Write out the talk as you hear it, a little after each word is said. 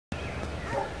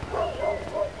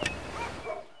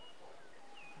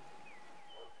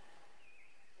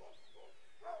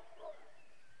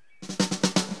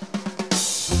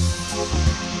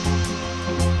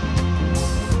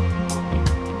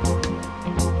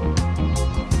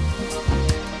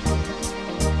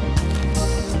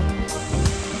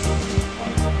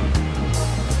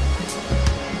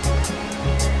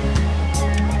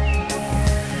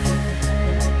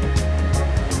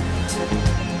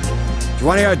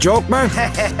Funny a joke, man?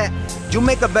 You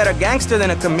make a better gangster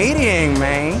than a comedian,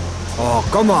 man. Oh,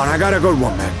 come on, I got a good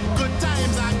one, man. Good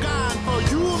times are gone for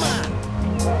you, man.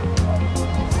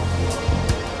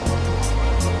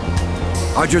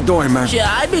 How you doing, man?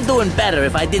 Yeah, I'd be doing better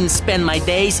if I didn't spend my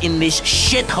days in this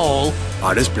shithole.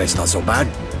 Oh, this place not so bad.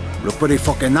 Look pretty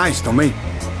fucking nice to me.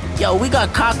 Yo, we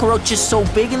got cockroaches so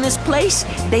big in this place,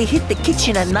 they hit the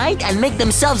kitchen at night and make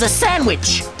themselves a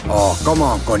sandwich. Oh, come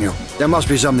on, coño. There must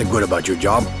be something good about your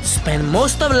job. Spent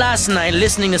most of last night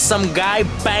listening to some guy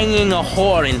banging a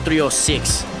whore in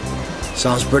 306.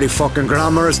 Sounds pretty fucking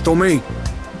glamorous to me.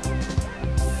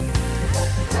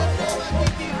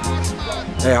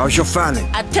 Hey, how's your family?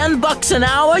 At $10 an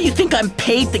hour, you think I'm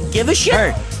paid to give a shit?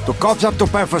 Hey, do cops have to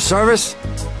pay for service?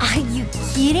 Are you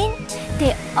kidding?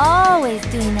 They're always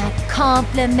doing that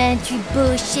complimentary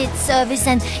bullshit service,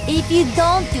 and if you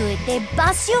don't do it, they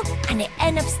bust you, and they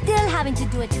end up still having to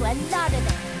do it to a lot of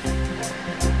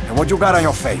them. And what you got on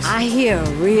your face? I hear a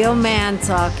real man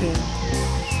talking.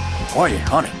 Oye,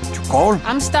 honey, you cold?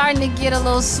 I'm starting to get a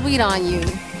little sweet on you.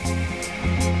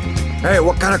 Hey,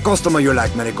 what kind of customer you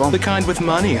like, Merico? The kind with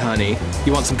money, honey.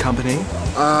 You want some company?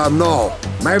 No.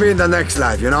 Maybe in the next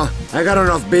life, you know? I got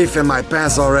enough beef in my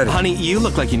pants already. Honey, you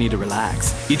look like you need to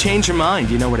relax. You change your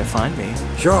mind, you know where to find me.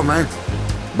 Sure, man.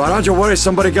 But aren't you worried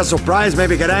somebody gets surprised,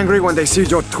 maybe get angry when they see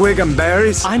your twig and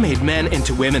berries? I made men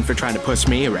into women for trying to push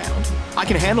me around. I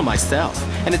can handle myself,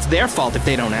 and it's their fault if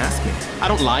they don't ask me. I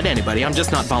don't lie to anybody, I'm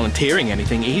just not volunteering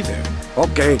anything either.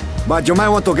 Okay, but you might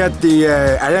want to get the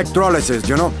electrolysis,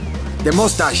 you know? The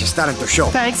mustache is starting to show.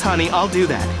 Thanks, honey, I'll do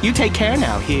that. You take care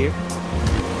now, here.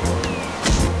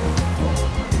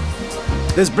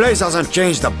 This place hasn't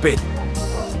changed a bit.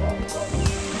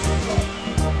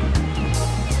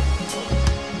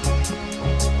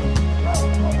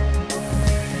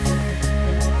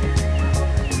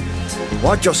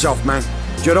 Watch yourself, man.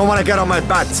 You don't want to get on my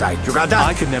bad side. You got that?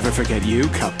 I could never forget you,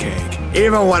 Cupcake.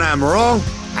 Even when I'm wrong,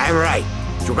 I'm right.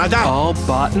 You got that? All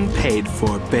bought and paid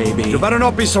for, baby. You better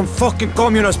not be some fucking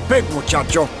communist pig,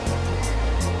 muchacho.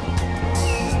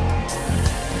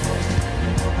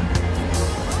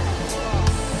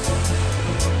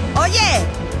 Oye!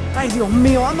 Ay, Dios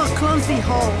mío, I'm a clumsy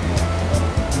hoe.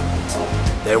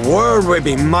 The world will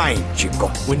be mine, chico.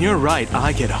 When you're right,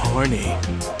 I get horny.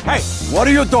 Hey, what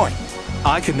are you doing?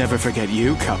 I could never forget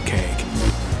you, Cupcake.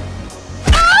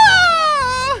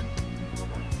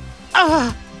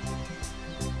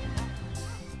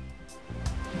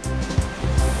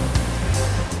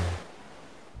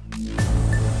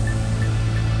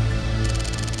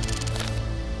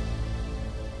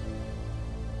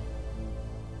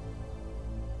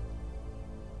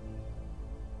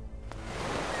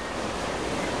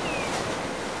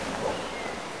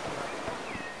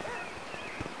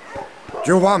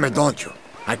 You want me, don't you?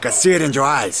 I can see it in your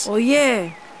eyes. Oh,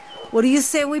 yeah. What do you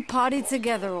say we party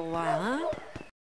together a while, huh?